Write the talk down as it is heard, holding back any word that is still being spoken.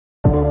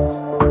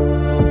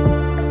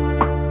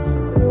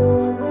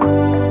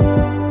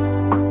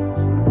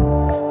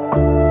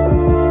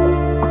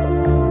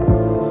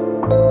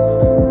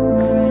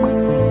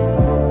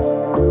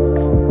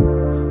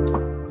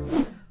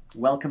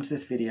welcome to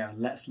this video.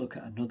 Let's look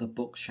at another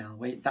book, shall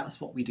we?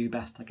 That's what we do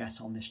best, I guess,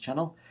 on this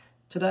channel.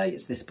 Today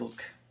it's this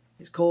book.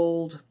 It's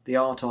called The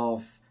Art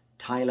of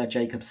Tyler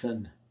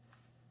Jacobson.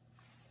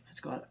 It's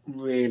got a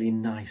really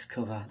nice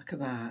cover. Look at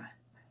that.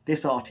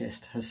 This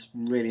artist has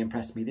really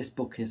impressed me. This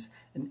book is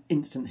an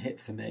instant hit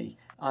for me.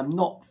 I'm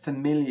not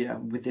familiar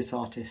with this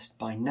artist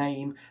by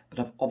name, but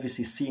I've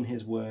obviously seen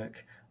his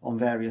work on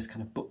various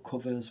kind of book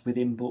covers,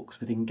 within books,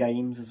 within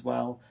games as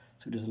well.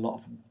 So he does a lot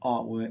of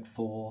artwork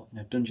for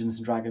Dungeons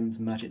and Dragons,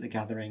 Magic the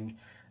Gathering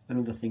and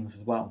other things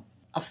as well.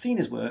 I've seen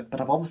his work, but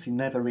I've obviously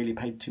never really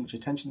paid too much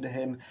attention to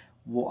him.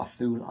 What a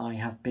fool I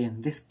have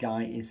been. This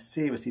guy is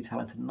seriously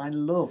talented and I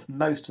love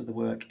most of the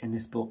work in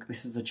this book.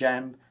 This is a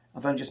gem.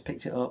 I've only just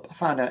picked it up. I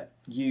found it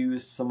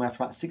used somewhere for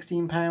about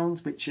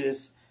 £16, which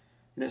is,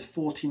 it's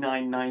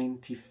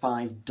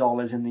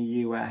 $49.95 in the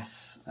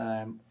US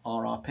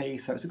RRP,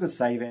 so it's a good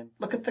saving.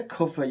 Look at the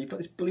cover. You've got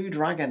this blue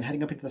dragon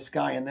heading up into the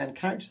sky and then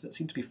characters that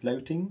seem to be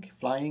floating,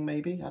 flying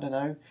maybe, I don't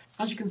know.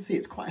 As you can see,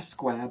 it's quite a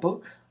square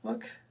book,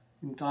 look,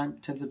 in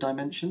terms of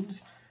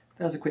dimensions.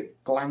 There's a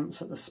quick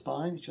glance at the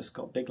spine. It's just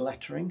got big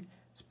lettering.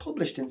 It's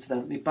published,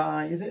 incidentally,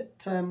 by, is it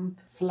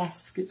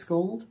Flesk it's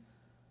called?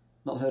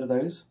 Not heard of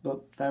those,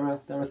 but they're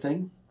a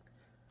thing.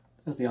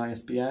 There's the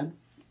ISBN.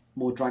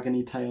 More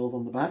dragony tales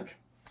on the back.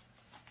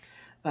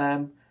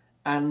 And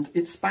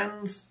it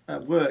spans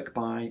work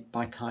by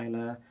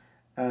Tyler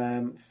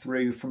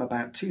through from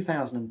about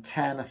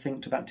 2010, I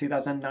think, to about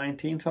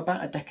 2019, so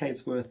about a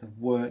decade's worth of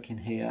work in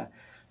here,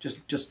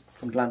 just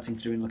from glancing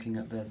through and looking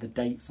at the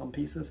dates on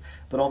pieces.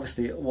 But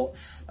obviously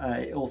what's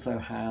it also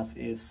has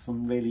is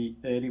some really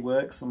early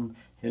work, some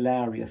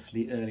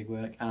hilariously early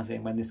work, as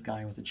in when this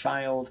guy was a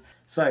child.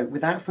 So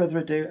without further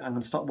ado, I'm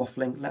going to stop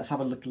waffling. Let's have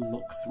a little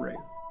look through.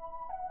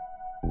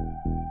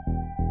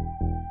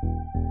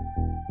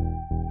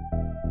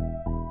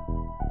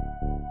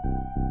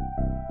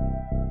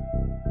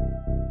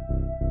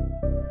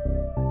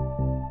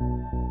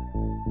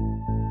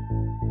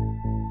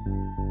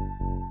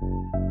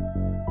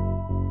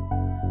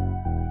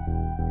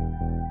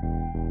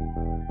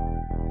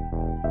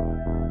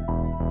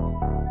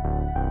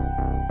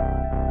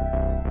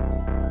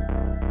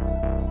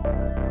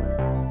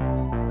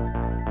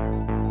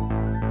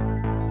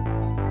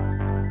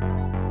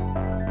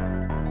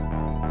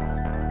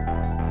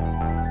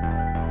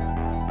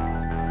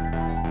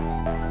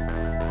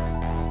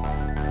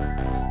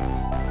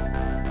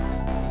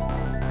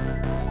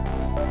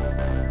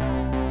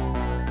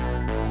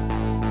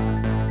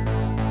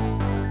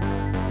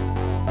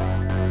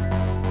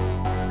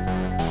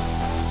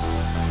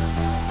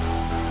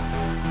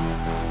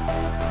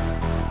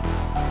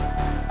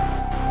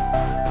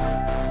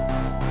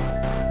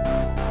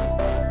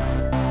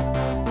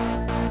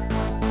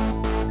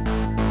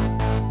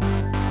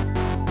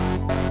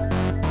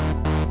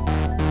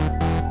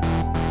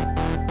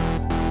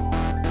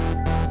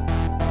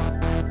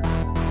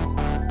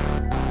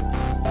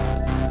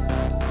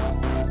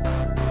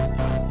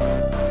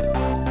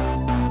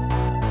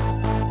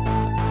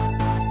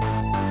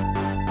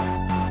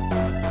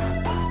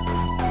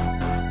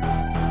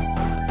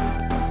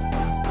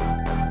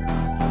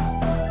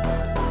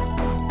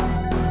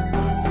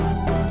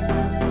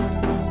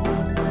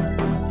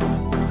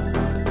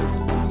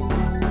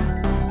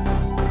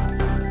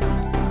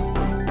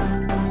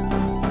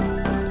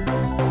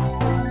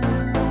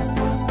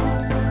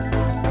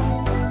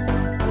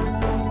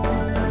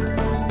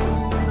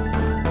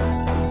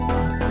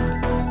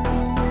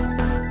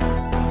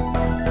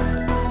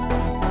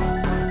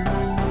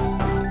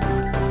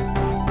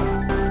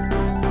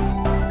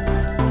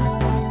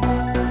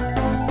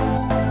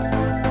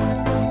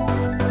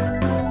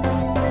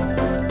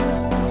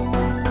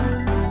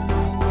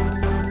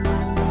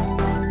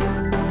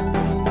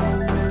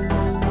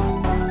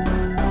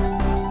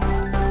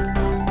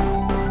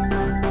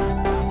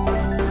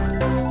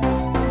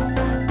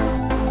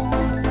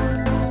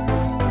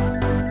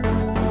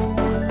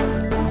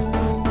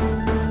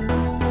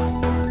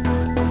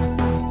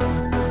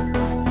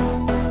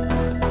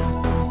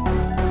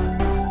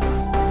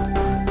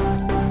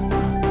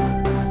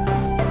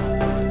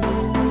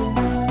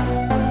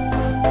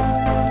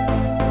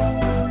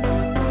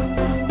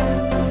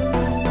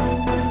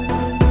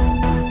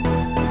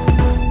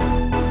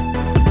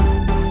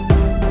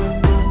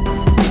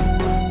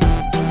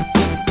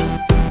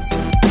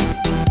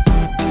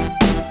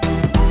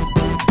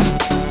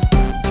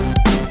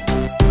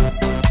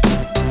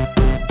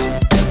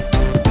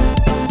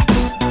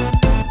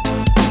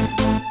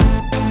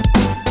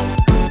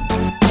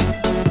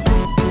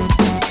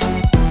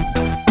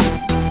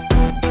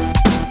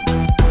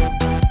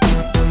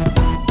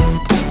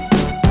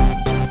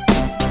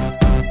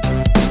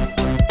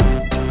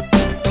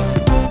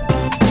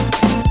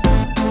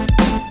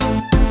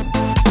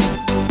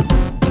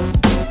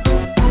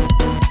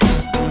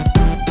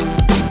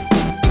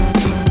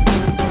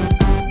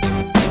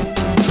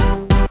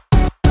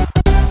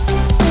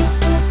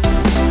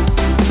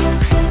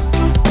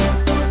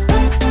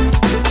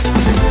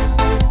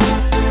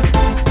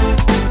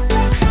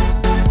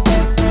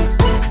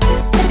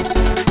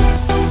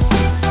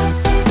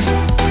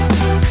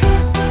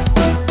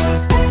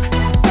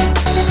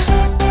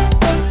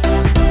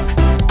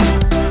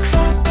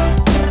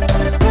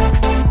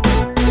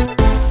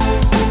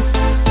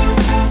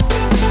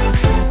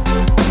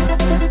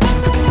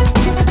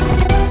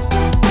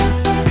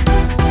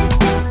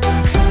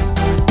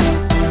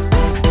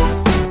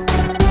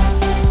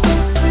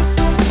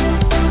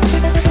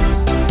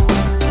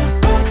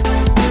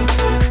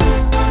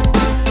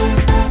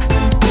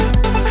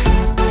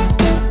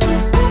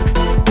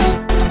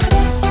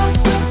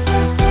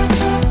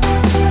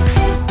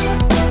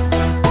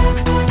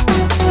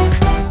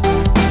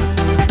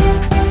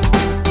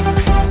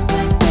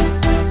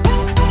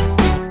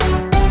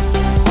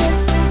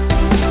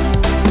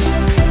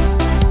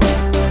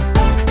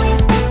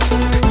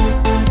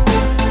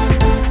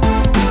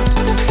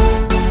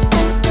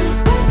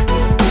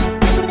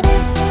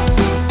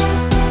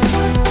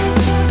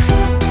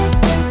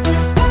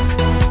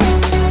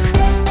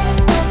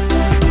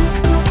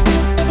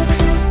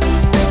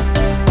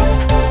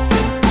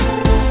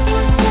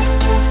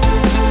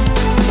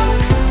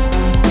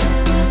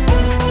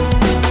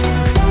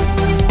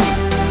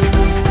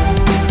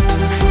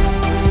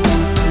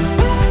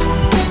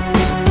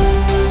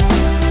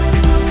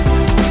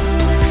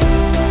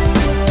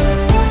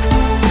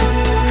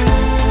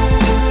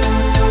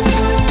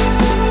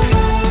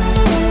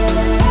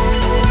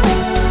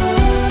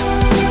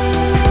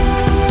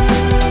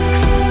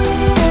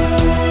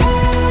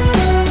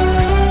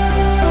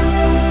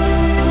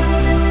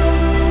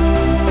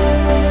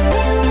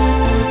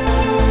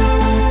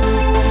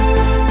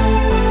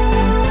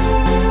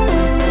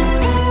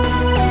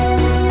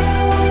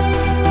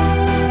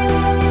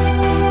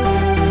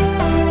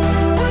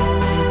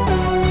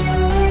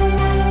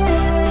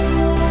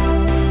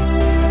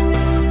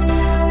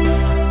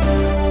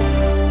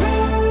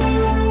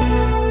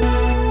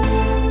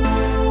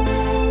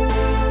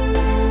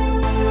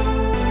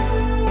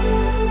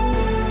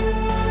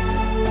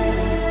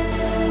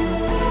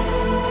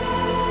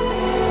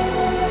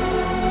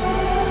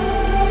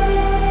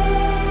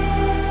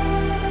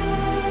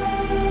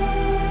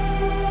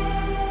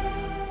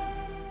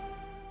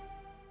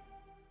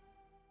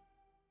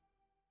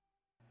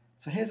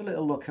 So here's a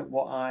little look at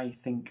what I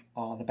think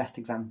are the best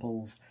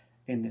examples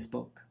in this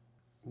book.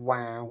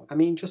 Wow, I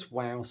mean just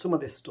wow, some of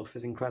this stuff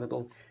is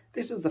incredible.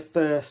 This is the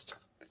first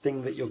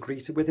thing that you're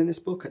greeted with in this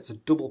book. It's a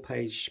double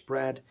page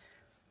spread.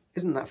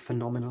 Isn't that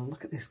phenomenal?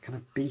 Look at this kind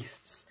of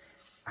beast's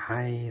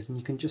eyes, and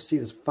you can just see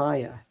there's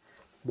fire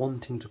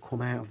wanting to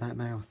come out of that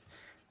mouth.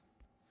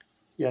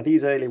 Yeah,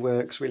 these early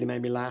works really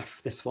made me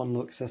laugh. This one,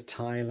 look, says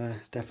Tyler.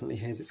 It's definitely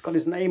his. It's got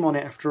his name on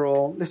it after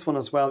all. This one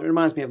as well. It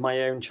reminds me of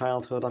my own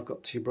childhood. I've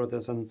got two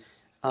brothers and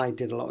I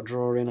did a lot of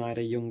drawing. I had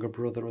a younger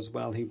brother as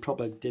well who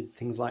probably did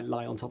things like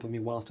lie on top of me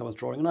whilst I was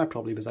drawing, and I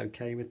probably was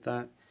okay with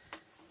that.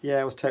 Yeah,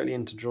 I was totally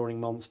into drawing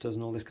monsters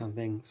and all this kind of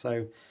thing.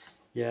 So,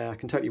 yeah, I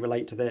can totally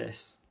relate to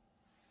this.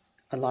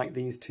 I like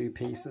these two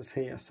pieces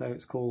here. So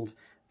it's called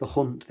The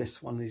Hunt,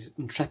 this one. These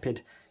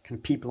intrepid kind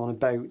of people on a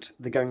boat.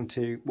 They're going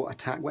to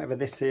attack whatever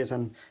this is,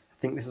 and I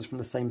think this is from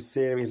the same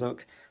series.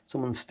 Look,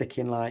 someone's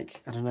sticking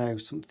like, I don't know,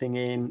 something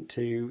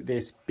into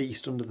this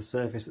beast under the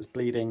surface that's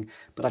bleeding,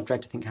 but I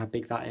dread to think how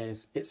big that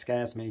is. It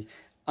scares me.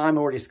 I'm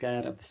already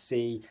scared of the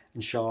sea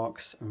and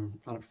sharks and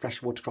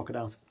freshwater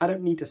crocodiles. I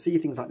don't need to see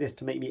things like this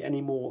to make me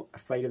any more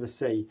afraid of the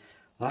sea.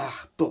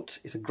 But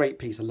it's a great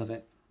piece, I love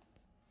it.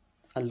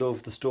 I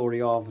love the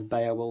story of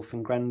Beowulf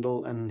and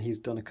Grendel, and he's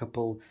done a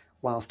couple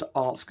whilst at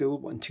art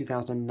school in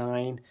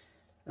 2009.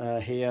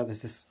 Here,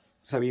 there's this,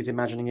 so he's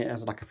imagining it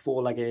as like a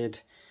four-legged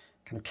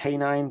kind of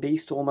canine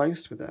beast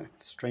almost with a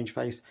strange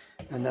face.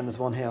 And then there's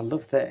one here, I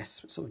love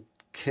this, sort of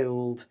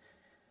killed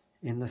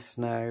in the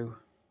snow,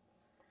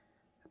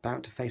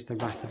 about to face the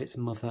wrath of its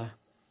mother.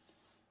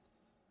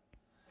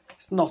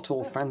 It's not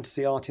all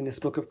fantasy art in this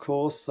book, of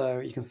course, so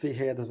you can see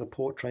here there's a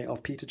portrait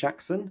of Peter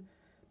Jackson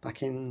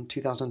back in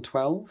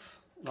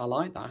 2012. I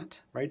like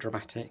that, very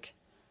dramatic.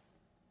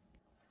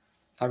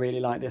 I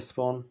really like this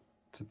one.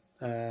 It's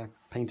a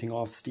painting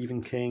of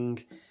Stephen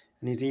King,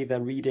 and he's either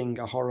reading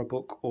a horror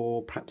book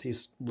or perhaps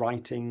he's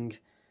writing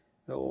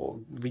or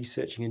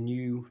researching a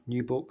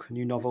new book, a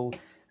new novel,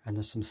 and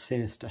there's some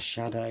sinister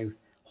shadow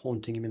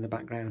haunting him in the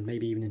background,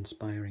 maybe even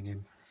inspiring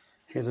him.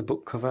 Here's a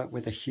book cover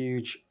with a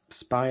huge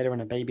spider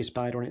and a baby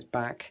spider on its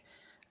back,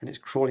 and it's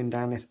crawling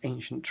down this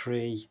ancient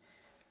tree,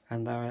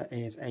 and there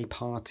is a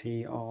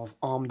party of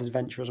armed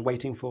adventurers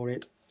waiting for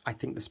it. I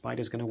think the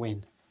spider's going to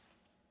win.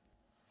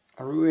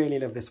 I really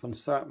love this one,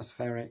 so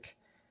atmospheric.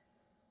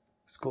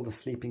 It's called The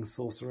Sleeping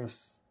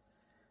Sorceress.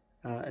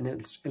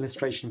 An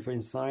illustration for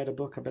inside a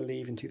book, I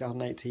believe, in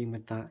 2018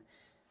 with that.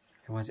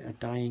 Was it a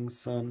dying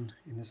sun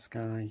in the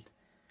sky?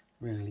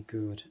 Really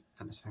good,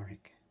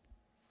 atmospheric.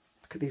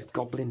 Look at these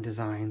goblin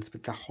designs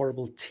with the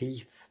horrible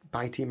teeth,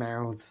 bitey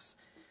mouths,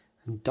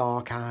 and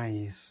dark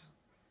eyes.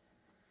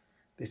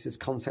 This is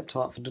concept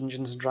art for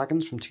Dungeons &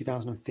 Dragons from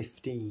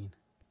 2015.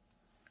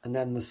 And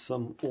then there's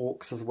some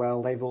orcs as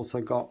well. They've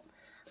also got,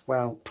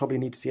 well, probably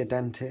need to see a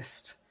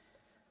dentist.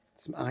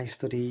 Some eye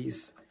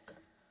studies.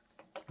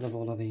 Love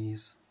all of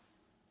these.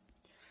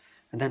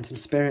 And then some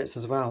spirits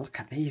as well. Look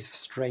at these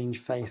strange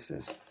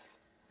faces.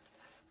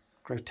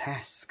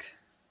 Grotesque.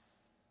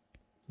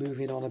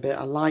 Moving on a bit.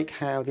 I like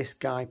how this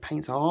guy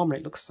paints armour.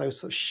 It looks so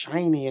sort of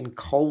shiny and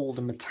cold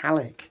and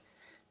metallic.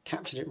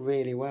 Captured it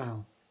really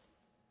well.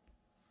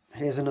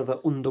 Here's another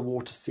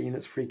underwater scene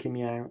that's freaking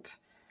me out.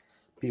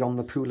 Beyond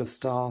the Pool of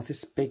Stars.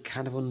 This big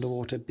kind of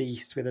underwater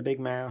beast with a big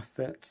mouth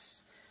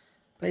that's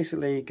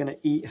basically going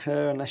to eat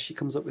her unless she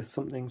comes up with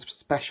something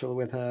special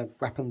with her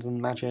weapons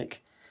and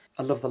magic.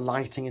 I love the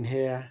lighting in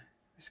here.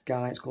 This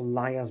guy, it's called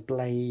Liar's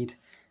Blade.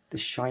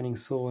 This shining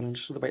sword, and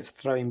just the way it's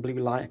throwing blue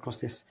light across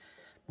this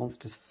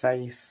monster's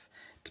face.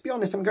 To be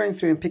honest, I'm going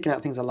through and picking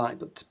out things I like,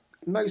 but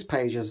most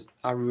pages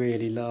I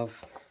really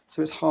love.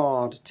 So it's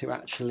hard to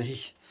actually,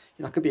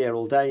 I could be here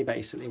all day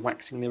basically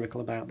waxing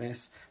lyrical about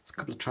this. There's a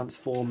couple of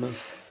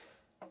Transformers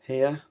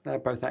here. They're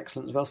both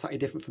excellent as well. Slightly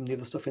different from the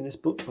other stuff in this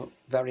book, but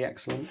very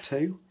excellent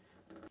too.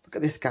 Look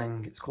at this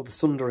gang. It's called The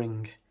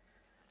Sundering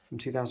from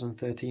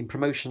 2013.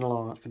 Promotional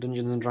art for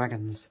Dungeons &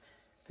 Dragons.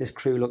 This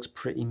crew looks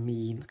pretty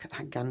mean. Look at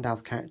that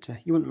Gandalf character.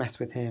 You wouldn't mess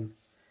with him.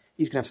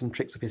 He's going to have some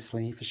tricks up his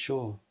sleeve for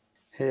sure.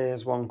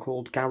 Here's one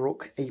called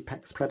Garruk,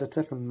 Apex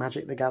Predator from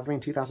Magic the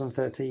Gathering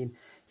 2013.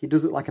 He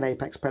does look like an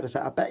apex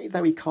predator. I bet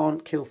though he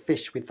can't kill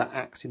fish with that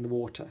axe in the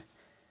water.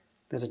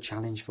 There's a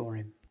challenge for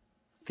him.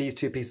 These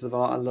two pieces of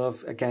art I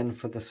love, again,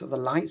 for the sort of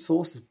the light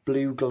source. This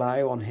blue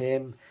glow on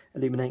him,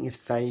 illuminating his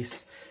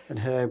face, and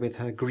her with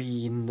her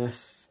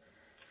greenness.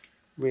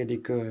 Really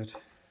good.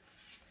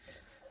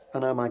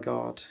 And oh my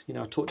god,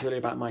 I talked earlier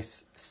about my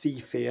sea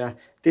fear.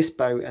 This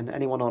boat and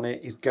anyone on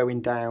it is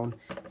going down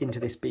into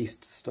this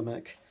beast's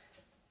stomach.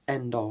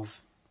 End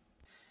of.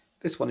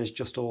 This one is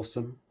just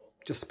awesome.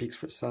 Just speaks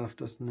for itself,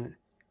 doesn't it?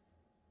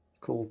 It's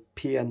called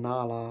Pia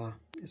Nala.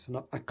 It's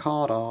a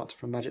card art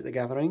from Magic the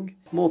Gathering.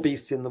 More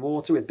beasts in the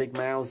water with big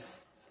mouths,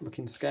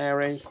 looking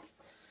scary.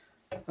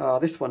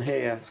 This one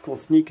here, it's called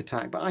Sneak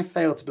Attack, but I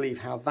fail to believe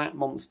how that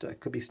monster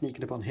could be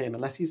sneaking up on him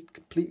unless he's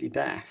completely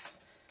deaf.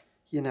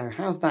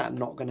 How's that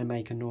not going to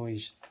make a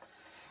noise?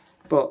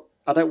 But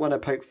I don't want to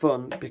poke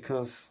fun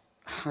because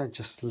I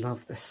just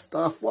love this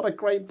stuff. What a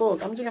great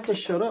book. I'm just going to have to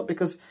shut up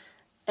because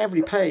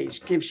Every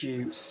page gives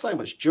you so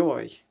much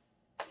joy.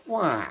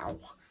 Wow.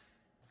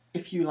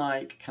 If you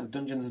like kind of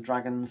Dungeons and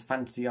Dragons,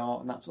 fantasy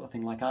art and that sort of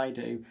thing like I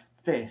do,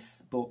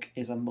 this book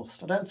is a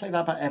must. I don't say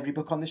that about every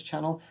book on this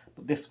channel,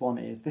 but this one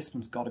is. This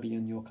one's got to be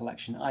in your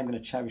collection. I'm going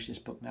to cherish this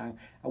book now.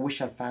 I wish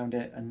I'd found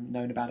it and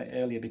known about it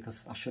earlier,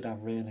 because I should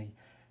have, really.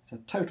 It's a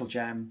total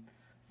gem,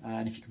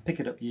 and if you can pick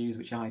it up used,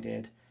 which I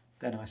did,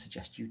 then I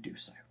suggest you do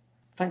so.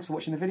 Thanks for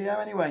watching the video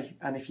anyway,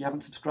 and if you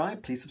haven't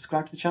subscribed, please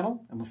subscribe to the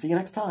channel, and we'll see you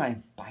next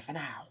time. Bye for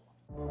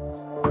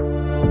now.